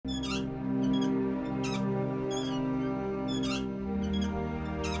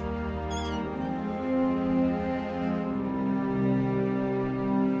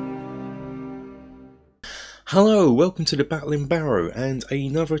Hello, welcome to the Battling Barrow and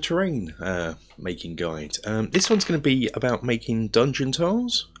another terrain making guide. This one's going to be about making dungeon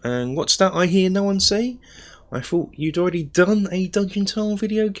tiles. And what's that I hear no one say? I thought you'd already done a dungeon tile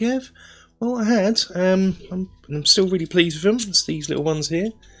video, Kev. Well, I had. I'm still really pleased with them. It's these little ones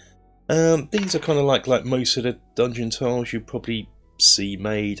here. These are kind of like most of the dungeon tiles you probably see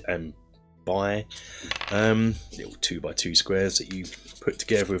made and buy. Little 2x2 squares that you put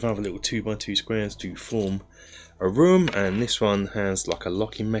together with other little 2x2 squares to form a room, and this one has like a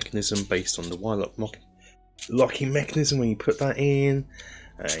locking mechanism based on the wire locking mechanism. When you put that in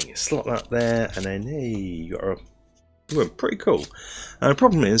and you slot that there, and then hey, you got a room. Pretty cool. The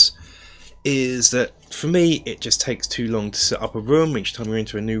problem is that for me it just takes too long to set up a room each time you're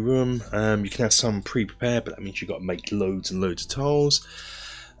into a new room. You can have some pre-prepared, but that means you've got to make loads and loads of tiles.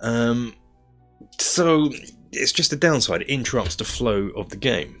 So it's just a downside. It interrupts the flow of the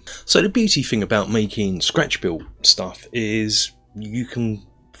game. So the beauty thing about making scratch built stuff is you can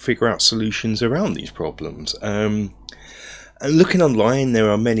figure out solutions around these problems. And looking online,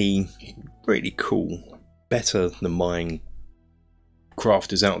 there are many really cool, better than mine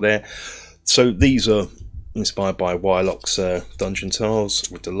crafters out there. So these are inspired by Wirelock's dungeon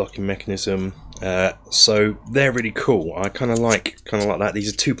tiles with the locking mechanism. So they're really cool. I kind of like that.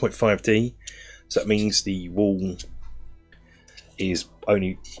 These are 2.5D. So that means the wall is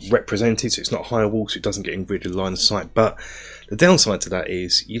only represented, so it's not a higher wall, so it doesn't get in rid of the line of sight. But the downside to that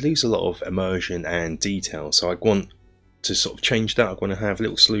is you lose a lot of immersion and detail. So I want to sort of change that. I want to have a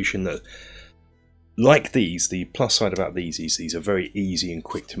little solution that, like these, the plus side about these is these are very easy and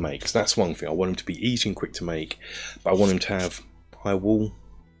quick to make. So that's one thing. I want them to be easy and quick to make, but I want them to have high wall.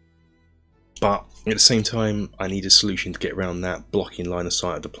 But at the same time, I need a solution to get around that blocking line of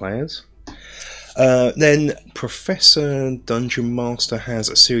sight of the players. Then Professor Dungeon Master has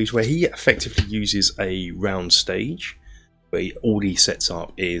a series where he effectively uses a round stage, where all he sets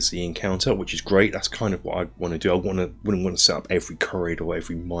up is the encounter, which is great. That's kind of what I want to do. I wouldn't want to set up every corridor or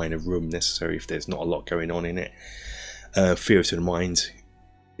every minor room necessary if there's not a lot going on in it. Fear to the Mind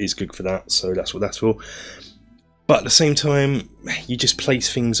is good for that, so that's what that's for. But at the same time, you just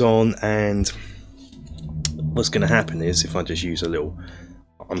place things on, and what's going to happen is, if I just use a little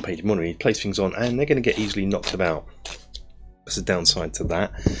unpainted monitor, you place things on and they're going to get easily knocked about. That's a downside to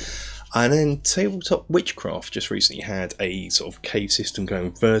that. And then Tabletop Witchcraft just recently had a sort of cave system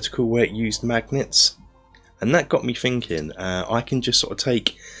going vertical where it used magnets, and that got me thinking. I can just sort of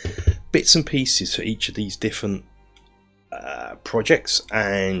take bits and pieces for each of these different projects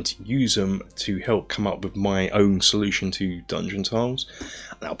and use them to help come up with my own solution to dungeon tiles.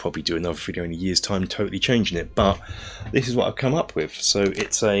 And I'll probably do another video in a year's time totally changing it, but this is what I've come up with. So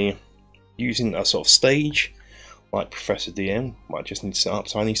it's using a sort of stage like Professor DM, what I just need to set up.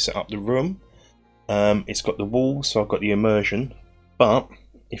 So I need to set up the room. It's got the wall, so I've got the immersion, but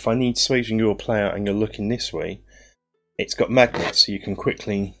if I need, supposing you're a player and you're looking this way, it's got magnets, so you can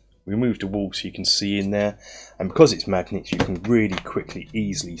quickly remove the wall so you can see in there, and because it's magnets you can really quickly,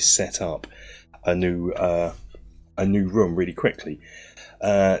 easily set up a new room really quickly.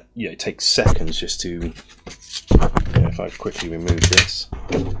 It takes seconds just to, if I quickly remove this,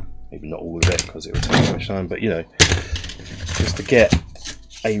 maybe not all of it because it will take so much time, but just to get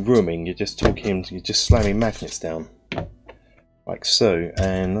a rooming, you're just slamming magnets down like so,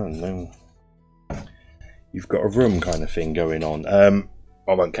 and I don't know, you've got a room kind of thing going on.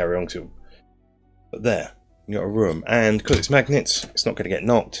 I won't carry on but there, you got a room, and because it's magnets, it's not going to get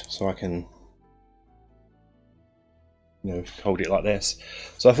knocked, so I can hold it like this.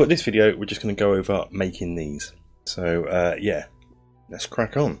 So I thought this video we're just going to go over making these. So yeah, let's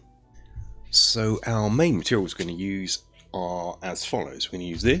crack on. So our main materials we're going to use are as follows. We're going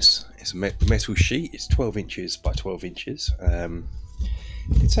to use this. It's a metal sheet. It's 12 inches by 12 inches.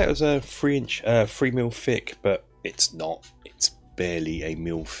 It's out as a 3 mil thick, but it's not. It's barely a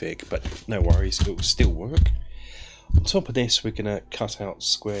mil thick, but no worries, it will still work. On top of this, we're going to cut out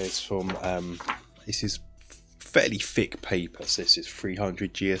squares from this is fairly thick paper, so this is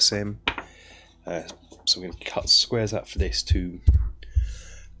 300 GSM. So we're going to cut squares out for this to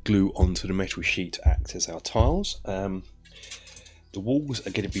glue onto the metal sheet to act as our tiles. The walls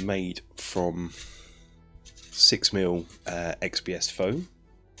are going to be made from 6mm XPS foam,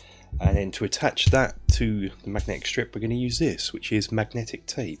 and then to attach that to the magnetic strip we're going to use this, which is magnetic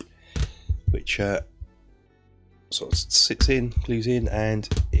tape, which sort of sits in, glues in, and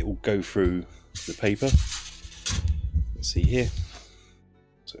it will go through the paper. Let's see here,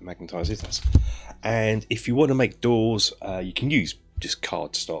 so it magnetizes us. And if you want to make doors, you can use just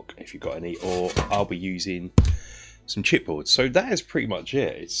cardstock if you've got any, or I'll be using some chipboard. So that is pretty much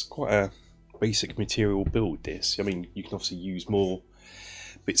it. It's quite a basic material build this. I mean, you can obviously use more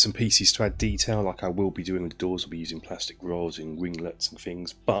bits and pieces to add detail, like I will be doing with the doors. I'll be using plastic rods and ringlets and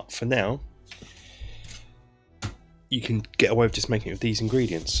things, but for now you can get away with just making it with these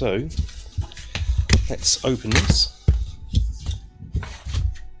ingredients. So let's open this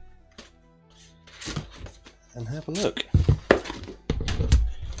and have a look.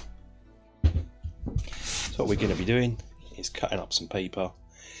 So what we're going to be doing is cutting up some paper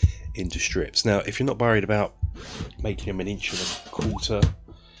into strips. Now, if you're not worried about making them 1.25 inches,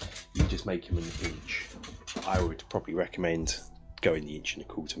 you just make them 1 inch. I would probably recommend going the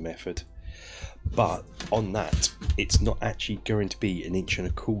 1.25 inch method, but on that it's not actually going to be 1.25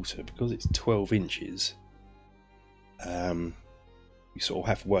 inches because it's 12 inches. You sort of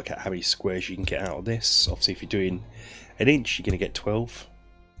have to work out how many squares you can get out of this. Obviously if you're doing 1 inch you're going to get 12,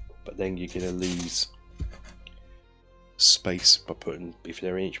 but then you're going to lose space by putting, if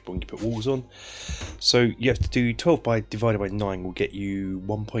they're 1 inch, when you put walls on. So you have to do 12 divided by 9 will get you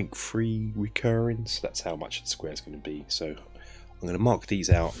 1.3 recurring, so that's how much the square is going to be. So I'm going to mark these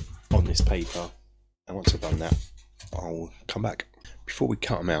out on this paper, and once I've done that I'll come back. Before we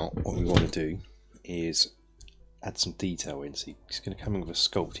cut them out, what we want to do is add some detail in. So it's going to come in with a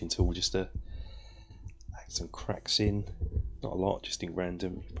sculpting tool just to add some cracks in, not a lot, just in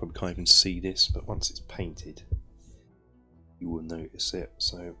random. You probably can't even see this, but once it's painted you will notice it.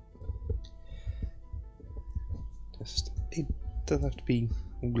 So just, it doesn't have to be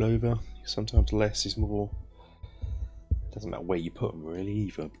all over. Sometimes less is more. It doesn't matter where you put them really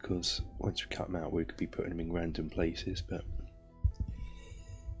either, because once we cut them out we could be putting them in random places, but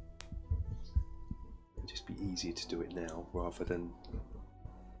it'd just be easier to do it now rather than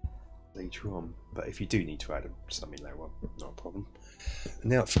later on. But if you do need to add something later on, not a problem. And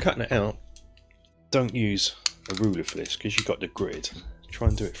now for cutting it out, don't use a ruler for this because you've got the grid. Try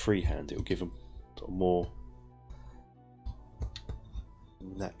and do it freehand, it'll give them sort of more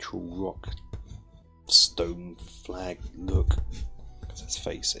natural rock stone flag look, because let's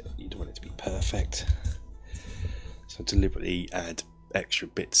face it, you don't want it to be perfect. So deliberately add extra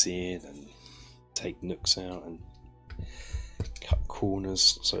bits in and take nooks out and cut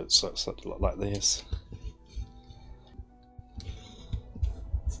corners so it's like this.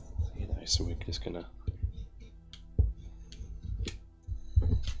 You know, so we're just gonna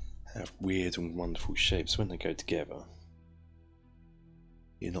have weird and wonderful shapes when they go together.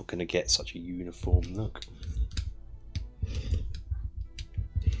 You're not going to get such a uniform look.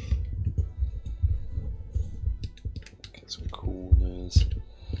 Get some corners,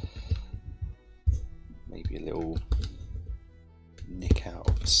 maybe a little nick out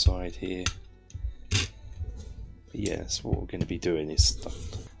of the side here. But yeah, that's what we're going to be doing is stuff.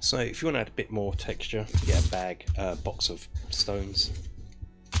 So if you want to add a bit more texture, get a box of stones,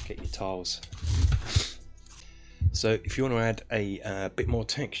 get your tiles. So if you want to add a bit more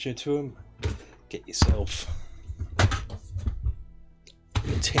texture to them, get yourself a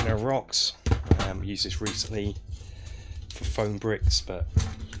tin of rocks. Used this recently for foam bricks, but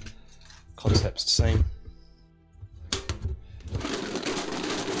concept's the same.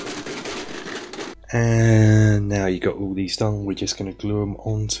 And now you got all these done, we're just going to glue them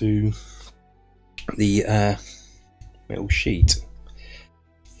onto the metal sheet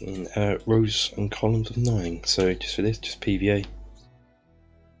in rows and columns of 9. So just for this, just PVA.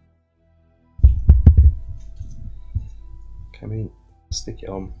 Come in, stick it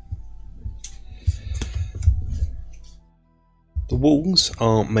on. The walls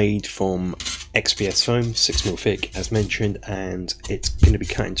are made from XPS foam, 6mm thick as mentioned, and it's going to be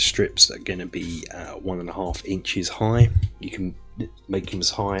cut into strips that are going to be 1.5 inches high. You can make them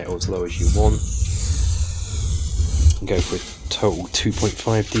as high or as low as you want. You can go for a total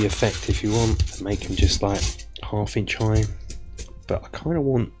 2.5D effect if you want, and make them just like 1/2 inch high. But I kind of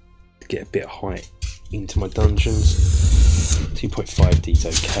want to get a bit of height into my dungeons. 2.5D is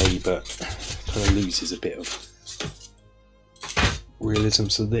okay, but kind of loses a bit of realism.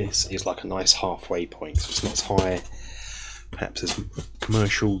 So this is like a nice halfway point, so it's not as high perhaps as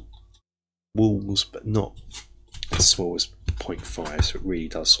commercial walls, but not as small as 0.5, so it really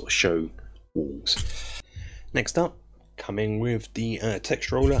does sort of show walls. Next up, come in with the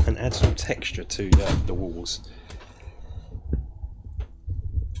texture roller and add some texture to the walls.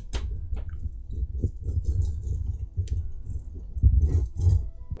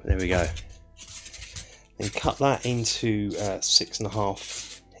 There we go. Then cut that into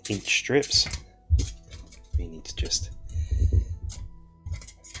 6.5 inch strips. We need to just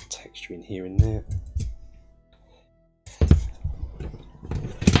texture in here and there.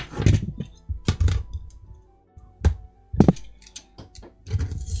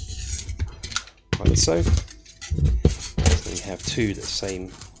 so. So we have two the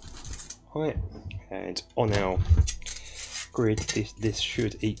same height, and on our grid this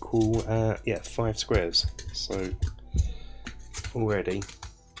should equal yeah, 5 squares. So already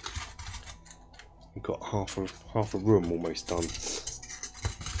we've got half a room almost done.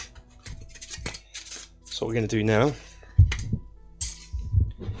 So what we're going to do now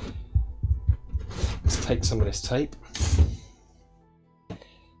is take some of this tape,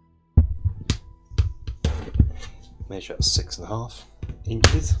 measure 6.5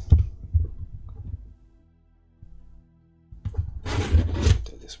 inches.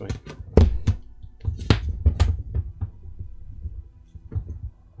 Do it this way.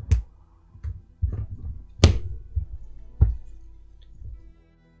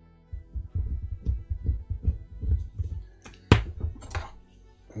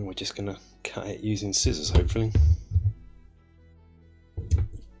 And we're just going to cut it using scissors, hopefully.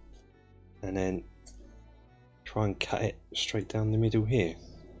 And then try and cut it straight down the middle here,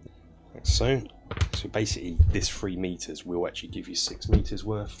 like so. So basically this 3 meters will actually give you 6 meters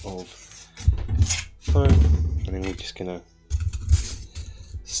worth of foam, and then we're just going to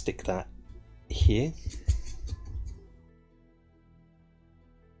stick that here.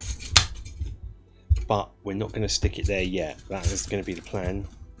 But we're not going to stick it there yet. That is going to be the plan.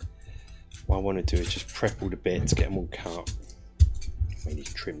 What I want to do is just prep all the bits, get them all cut. I need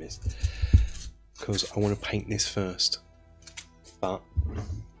to trim this because I want to paint this first. But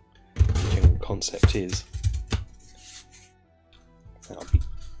the general concept is that'll be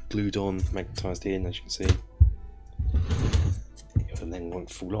glued on, magnetised in, as you can see, and then won't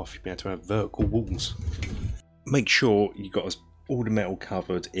fall off. You'll be able to have vertical walls. Make sure you got all the metal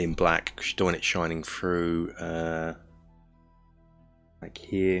covered in black because you don't want it shining through. Like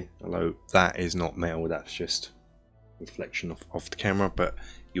here, although that is not metal, that's just reflection off the camera, but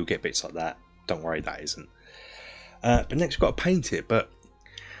you'll get bits like that. Don't worry, that isn't. But next we've got to paint it, but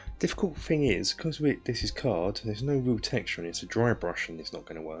difficult thing is, because this is card, there's no real texture on it, so dry brushing is not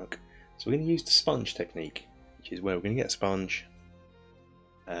going to work. So we're going to use the sponge technique, which is where we're going to get a sponge,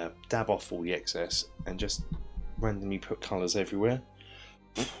 dab off all the excess, and just randomly put colours everywhere.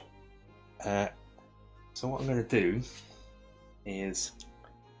 So what I'm going to do is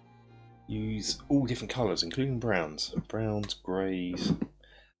use all different colours, including browns, greys,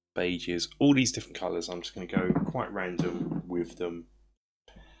 beiges, all these different colours. I'm just going to go quite random with them,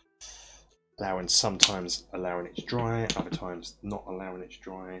 sometimes allowing it to dry, other times not allowing it to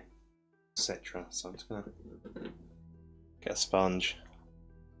dry, etc. So I'm just going to get a sponge,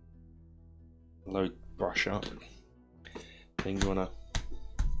 load brush up, then you want to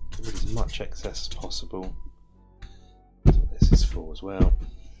get rid of as much excess as possible. That's what this is for as well.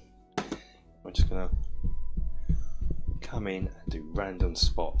 I'm just going to come in and do random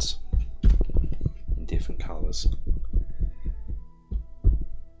spots in different colours.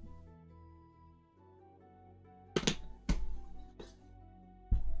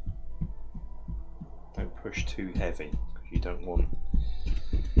 Don't push too heavy because you don't want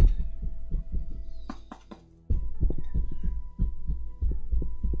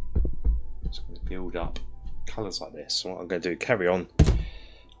it's going to build up colours like this. So what I'm going to do, carry on.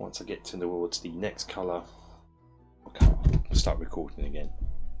 Once I get towards the next colour, I'll start recording again.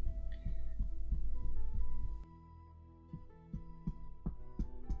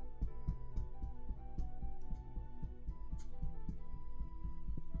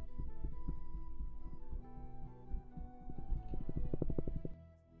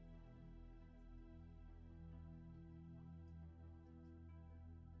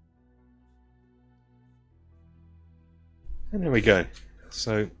 And there we go.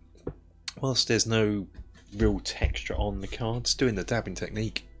 So whilst there's no real texture on the cards, doing the dabbing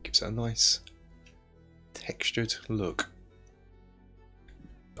technique gives it a nice textured look.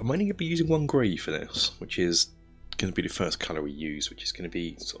 I'm only going to be using one grey for this, which is going to be the first colour we use, which is going to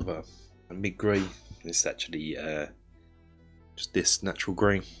be sort of a mid-grey. It's actually just this natural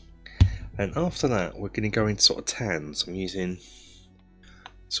grey. And after that we're going to go into sort of tans. I'm using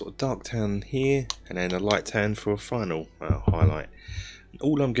sort of dark tan here and then a light tan for a final highlight. And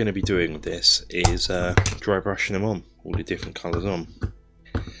all I'm going to be doing with this is dry brushing them on, all the different colours on.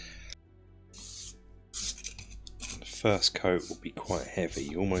 The first coat will be quite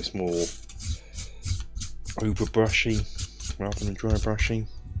heavy, almost more over brushy rather than dry brushing.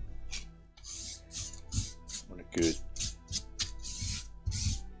 On a good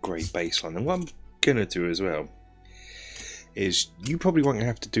grey baseline. And what I'm going to do as well is, you probably won't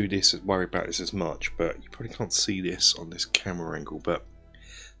have to do this, worry about this as much, but you probably can't see this on this camera angle, but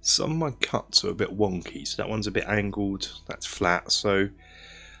some of my cuts are a bit wonky. So that one's a bit angled, that's flat, so I'm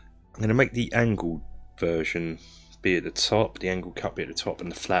going to make the angled version be at the top, the angled cut be at the top,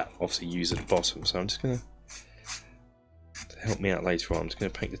 and the flat obviously used at the bottom. So I'm just going to help me out later on. I'm just going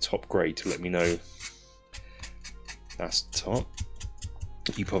to paint the top grey to let me know that's the top.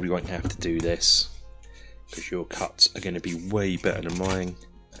 You probably won't have to do this because your cuts are going to be way better than mine.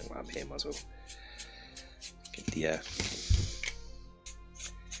 Well, I'm here, might as well get the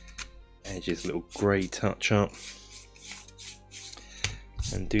edges a little grey touch up,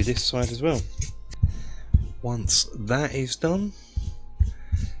 and do this side as well. Once that is done,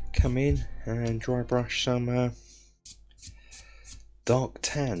 come in and dry brush some dark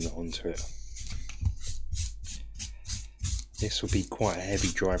tan onto it. This will be quite a heavy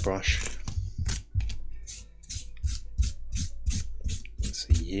dry brush. Let's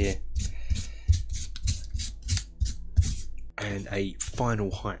see here. And a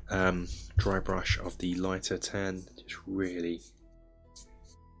final dry brush of the lighter tan, just really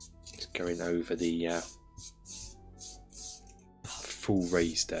just going over the full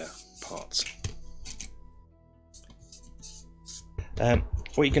raised parts.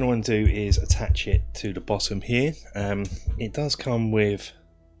 What you're going to want to do is attach it to the bottom here. It does come with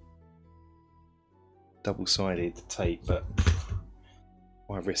double-sided tape, but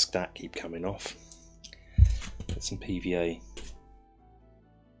why risk that keep coming off? Get some PVA.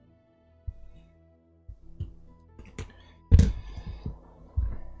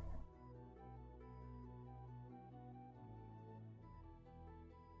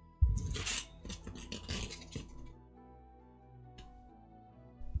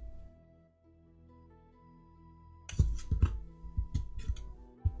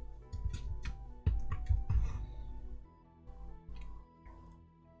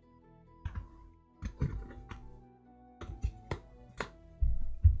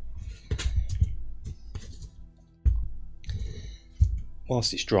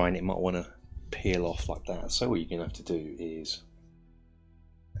 Whilst it's drying, it might want to peel off like that. So what you're going to have to do is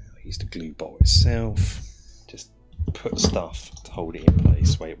use the glue bottle itself. Just put stuff to hold it in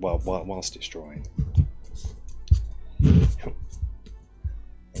place whilst it's drying, and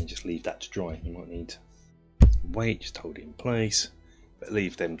just leave that to dry. You might need to wait, just hold it in place, but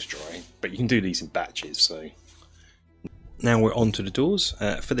leave them to dry. But you can do these in batches. So now we're on to the doors.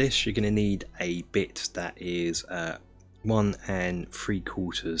 For this, you're going to need a bit that is 1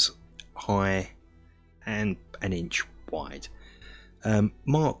 3/4 high and 1 inch wide.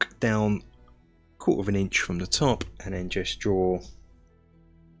 Mark down 1/4 inch from the top, and then just draw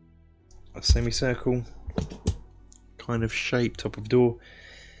a semicircle kind of shape top of the door.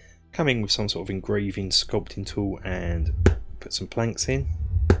 Come in with some sort of engraving sculpting tool and put some planks in.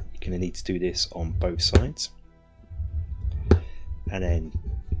 You're going to need to do this on both sides, and then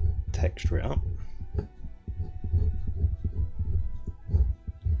texture it up.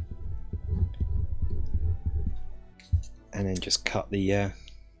 And then just cut the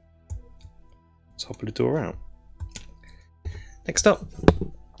top of the door out. Next up,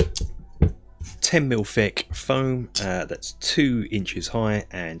 10mm thick foam that's 2 inches high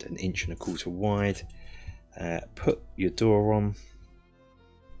and 1 1/4 wide. Put your door on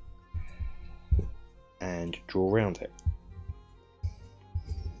and draw around it.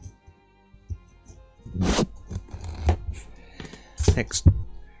 Next,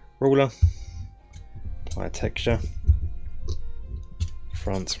 ruler, apply a texture.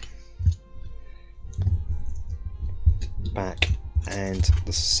 Front, back, and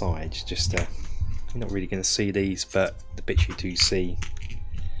the sides. Just you're not really going to see these, but the bits you do see,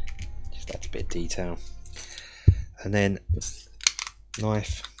 just adds a bit of detail. And then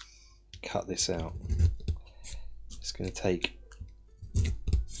knife, cut this out. Just going to take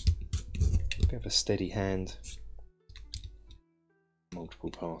a bit of a steady hand,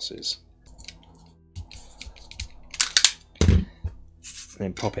 multiple passes.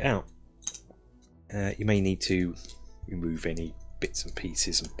 Then pop it out. You may need to remove any bits and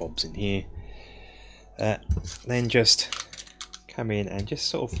pieces and bobs in here. Then just come in and just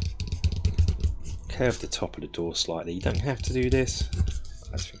sort of curve the top of the door slightly. You don't have to do this.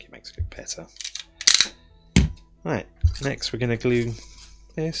 I just think it makes it look better. Right, next we're going to glue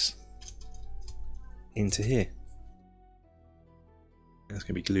this into here. That's going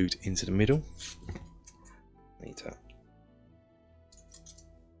to be glued into the middle. Need to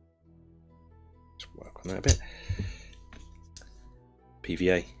work on that a bit.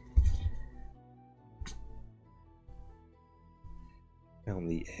 PVA on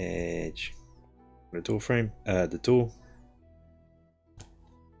the edge of the door frame, the door,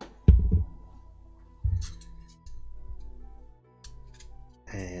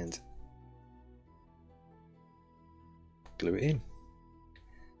 and glue it in.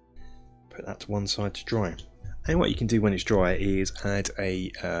 Put put that to one side to dry. And what you can do when it's dry is add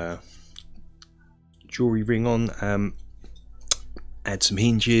a jewelry ring on, add some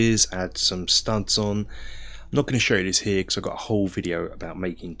hinges, add some studs on. I'm not going to show you this here because I've got a whole video about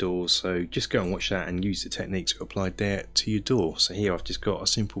making doors, so just go and watch that and use the techniques applied there to your door. So here I've just got a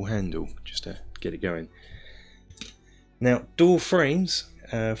simple handle just to get it going. Now door frames,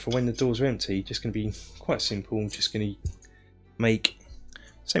 for when the doors are empty, just going to be quite simple. Just going to make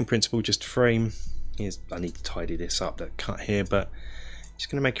same principle, just a frame. I need to tidy this up, that cut here, but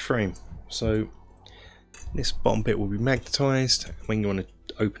just going to make a frame. So this bottom bit will be magnetised. When you want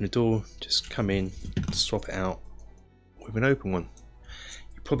to open a door, just come in, swap it out with an open one.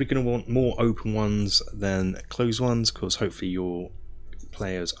 You're probably going to want more open ones than closed ones, because hopefully your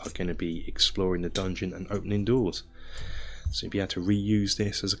players are going to be exploring the dungeon and opening doors. So you'll be able to reuse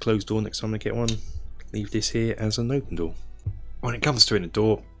this as a closed door next time they get one. Leave this here as an open door. When it comes to in a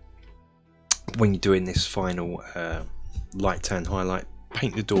door, when you're doing this final light tan highlight,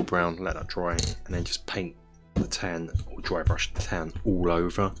 paint the door brown, let that dry, and then just paint the tan or dry brush the tan all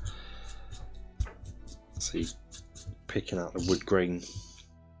over. So you're picking out the wood grain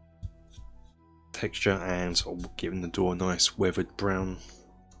texture and sort of giving the door a nice weathered brown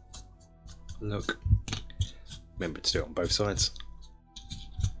look. Remember to do it on both sides.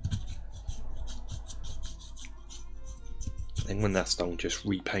 And when that's done, just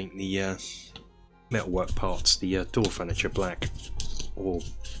repaint the metalwork parts, the door furniture black or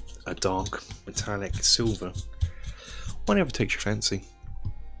a dark metallic silver, whatever takes your fancy.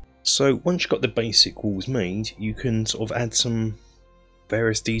 So once you've got the basic walls made, you can sort of add some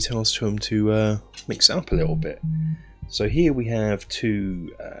various details to them to mix it up a little bit. So here we have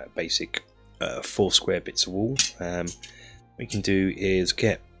two basic 4 square bits of wall. What we can do is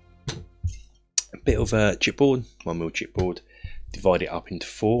get a bit of a chipboard, 1mm chipboard, divide it up into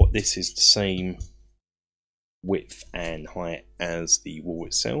 4. This is the same width and height as the wall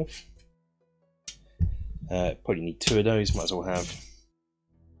itself. Probably need 2 of those, might as well have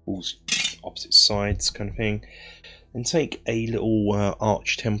walls opposite sides kind of thing. And take a little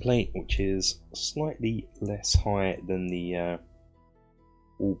arch template which is slightly less high than the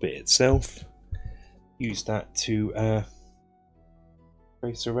wall bit itself. Use that to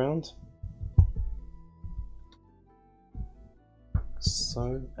trace around.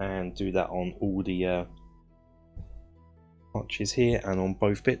 So, and do that on all the arches here and on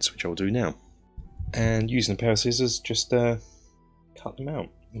both bits, which I'll do now. And using a pair of scissors, just cut them out.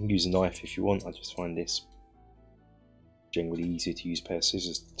 You can use a knife if you want. I just find this generally easier to use a pair of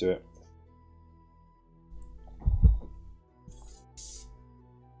scissors to do it.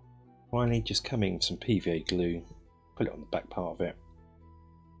 Finally, just come in with some PVA glue, put it on the back part of it.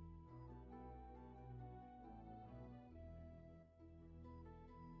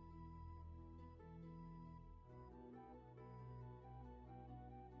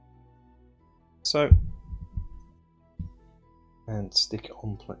 So, and stick it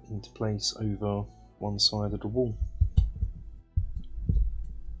on into place over one side of the wall.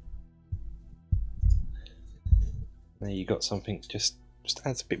 There you got something, just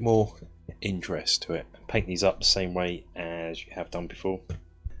adds a bit more interest to it. Paint these up the same way as you have done before.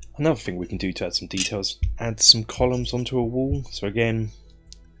 Another thing we can do to add some details, add some columns onto a wall. So again,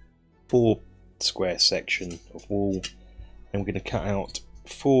 4 square section of wall, and we're going to cut out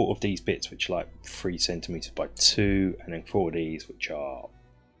 4 of these bits which are like 3 centimeters by 2, and then 4 of these which are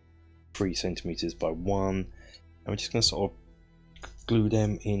 3 centimeters by 1, and we're just going to sort of glue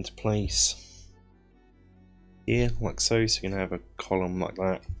them into place here like so. So you're going to have a column like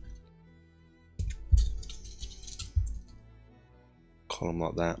that, column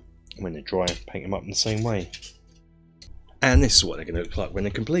like that. When they're dry, paint them up in the same way. And this is what they're going to look like when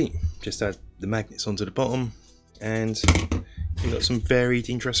they're complete. Just add the magnets onto the bottom, and you've got some varied,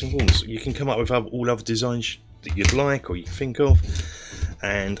 interesting walls. You can come up with all other designs that you'd like or you can think of,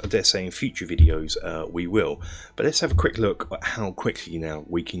 and I dare say in future videos we will. But let's have a quick look at how quickly now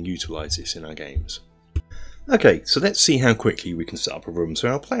we can utilise this in our games. Okay, so let's see how quickly we can set up a room. So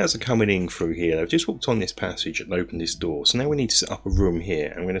our players are coming in through here. They've just walked on this passage and opened this door. So now we need to set up a room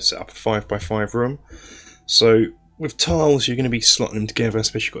here. I'm going to set up a 5x5 room. So with tiles, you're going to be slotting them together,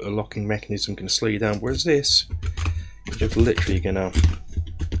 especially got the locking mechanism going to slow you down. Whereas this, you're just literally going to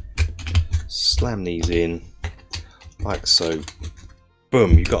slam these in like so.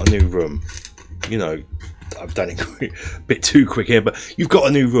 Boom, you've got a new room. You know, I've done it a bit too quick here, but you've got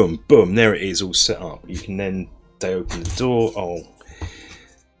a new room. Boom, there it is, all set up. You can then, they open the door. Oh,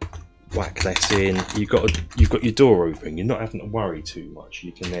 whack that in. You've got your door open. You're not having to worry too much.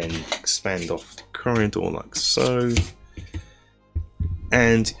 You can then expand off the corridor like so.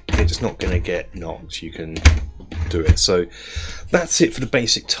 and it's not going to get knocked. You can do it. So that's it for the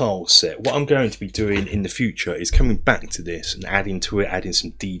basic tile set. What I'm going to be doing in the future is coming back to this and adding to it, adding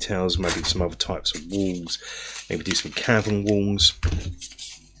some details, maybe some other types of walls, maybe do some cavern walls,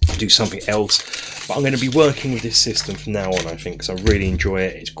 do something else. But I'm going to be working with this system from now on, I think, because I really enjoy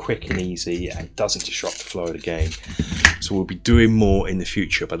it. It's quick and easy and it doesn't disrupt the flow of the game. So we'll be doing more in the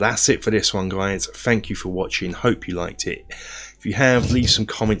future. But that's it for this one, guys. Thank you for watching. Hope you liked it. If you have, leave some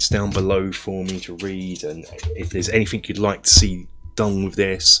comments down below for me to read, and if there's anything you'd like to see done with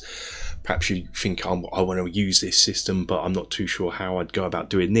this, perhaps you think I want to use this system but I'm not too sure how I'd go about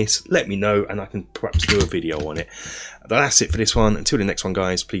doing this, let me know and I can perhaps do a video on it. But that's it for this one. Until the next one,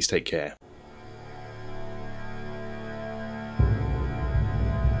 guys, please take care.